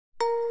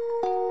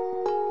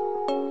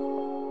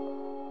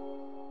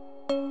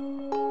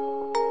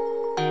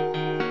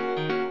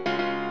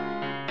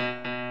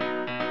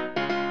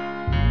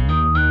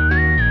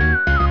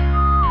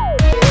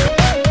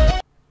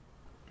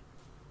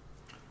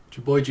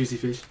boy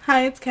JuicyFish.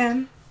 Hi, it's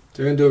Ken.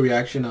 So we're gonna do a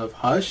reaction of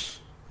Hush.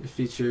 It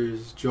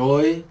features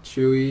Joy,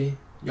 Chewy,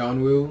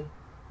 YeonWoo,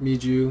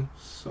 Mijoo,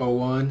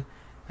 Sowon,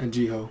 and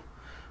JIHO.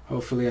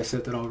 Hopefully I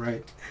said that all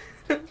right.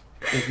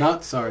 If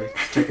not, sorry.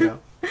 Check it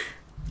out.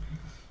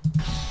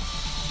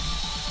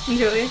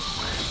 Enjoy.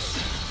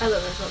 I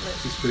love it.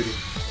 She's pretty.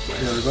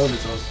 Yeah, the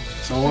velvet's awesome.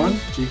 Sowon,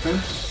 G-Fan.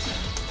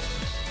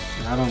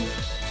 I don't know.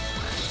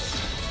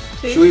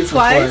 Chewy from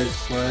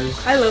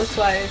Twice. I love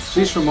Twice.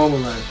 She's from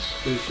Momoland,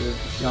 pretty sure.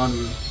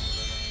 YeonWoo.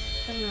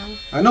 I don't know.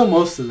 I know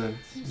most of them.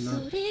 You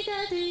know?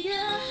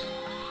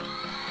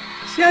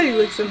 She already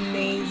looks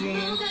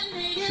amazing.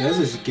 She has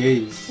this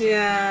gaze.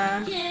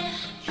 Yeah.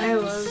 I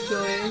love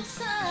Joy.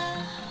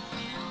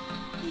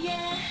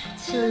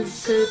 She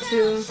looks good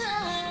too.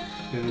 Yeah,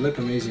 they look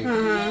amazing.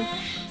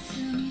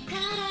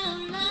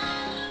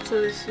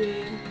 So does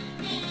she.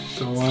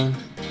 Sowon.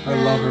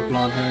 I love her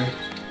blonde hair.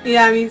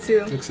 Yeah, me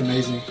too. Looks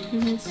amazing.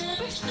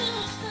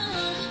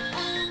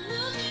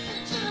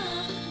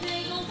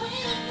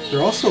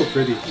 They're all so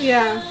pretty.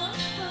 Yeah.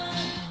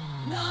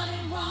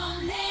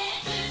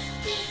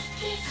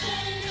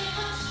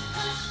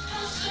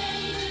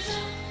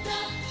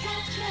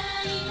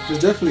 It's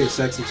definitely a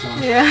sexy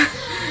song. Yeah.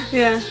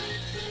 Yeah.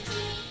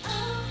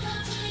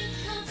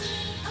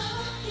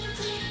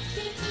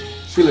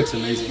 She looks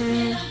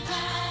amazing.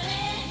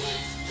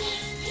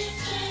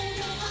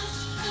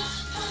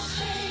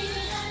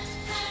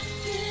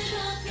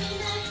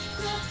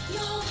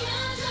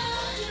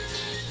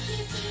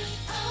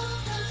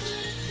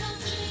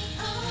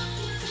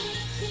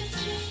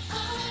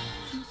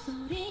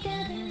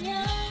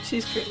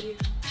 She's pretty.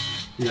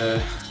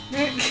 Yeah.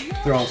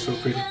 They're all so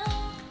pretty.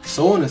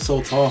 Sowon is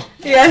so tall.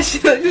 Yeah, she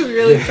looks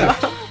really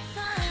tall.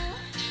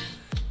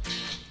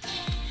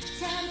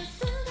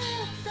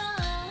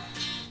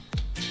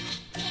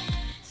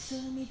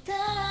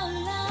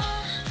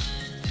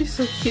 She's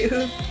so cute.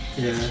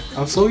 Yeah.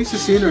 I'm so used to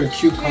seeing her in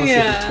cute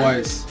concerts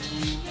Twice.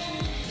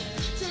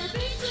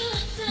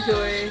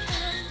 Joy.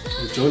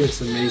 And Joy looks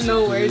amazing.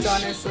 No words,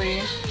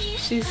 honestly.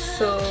 She's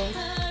so...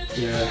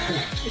 Yeah.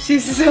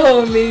 She's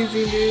so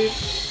amazing, dude.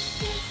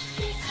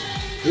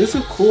 This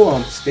is cool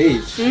on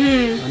stage.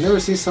 I've never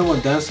seen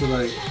someone dance with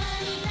like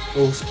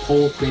those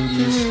pole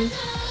thingies.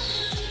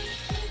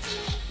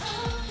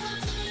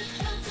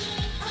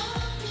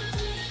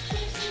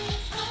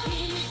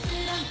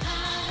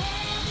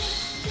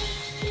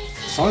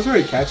 The song's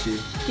very catchy.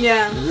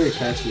 Yeah. It's very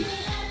catchy.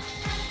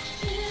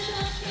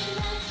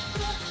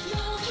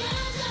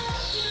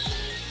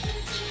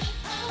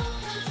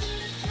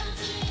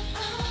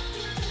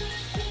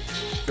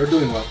 They're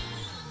doing well.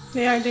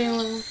 They are doing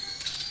well.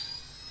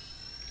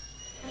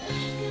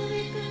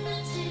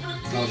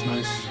 That was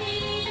nice.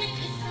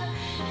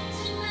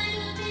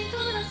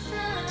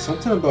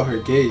 Something about her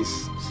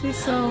gaze. She's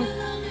so...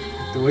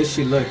 The way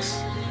she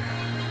looks.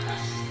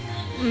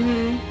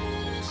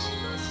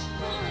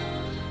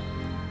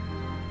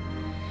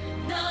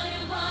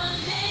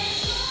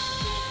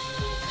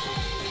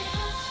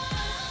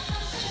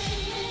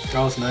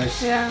 That was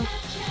nice. Yeah.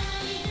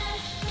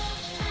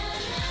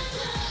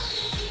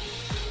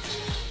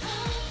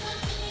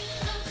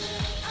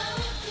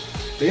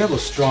 They have a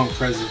strong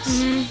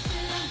presence.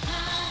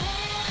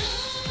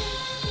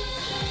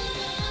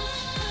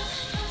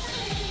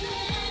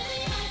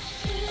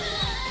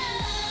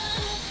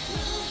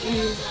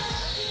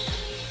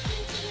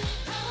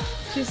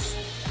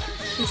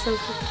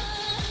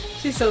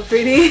 She's so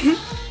pretty.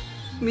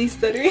 Me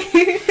stuttering.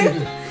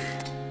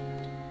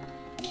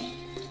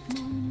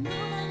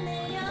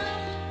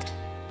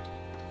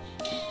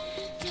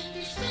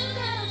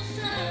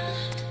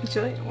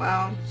 Joy,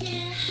 wow.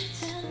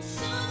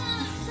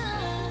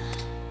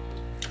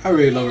 I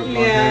really love her blonde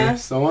hair.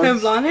 Her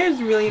blonde hair is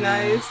really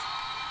nice.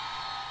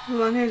 Her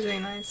blonde hair is really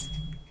nice.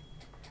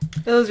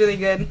 It was really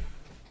good.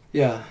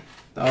 Yeah,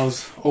 that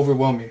was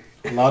overwhelming.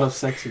 A lot of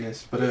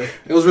sexiness, but it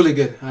was really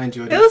good. I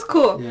enjoyed it. It was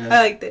cool. Yeah. I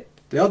liked it.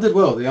 They all did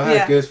well. They all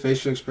had good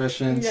facial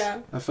expressions.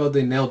 Yeah. I felt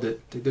they nailed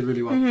it. They did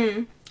really well.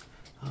 Anything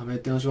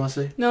else you want to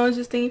say? No,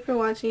 just thank you for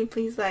watching.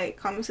 Please like,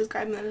 comment,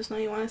 subscribe, and let us know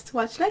you want us to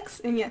watch next.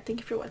 And yeah, thank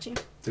you for watching.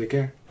 Take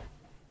care.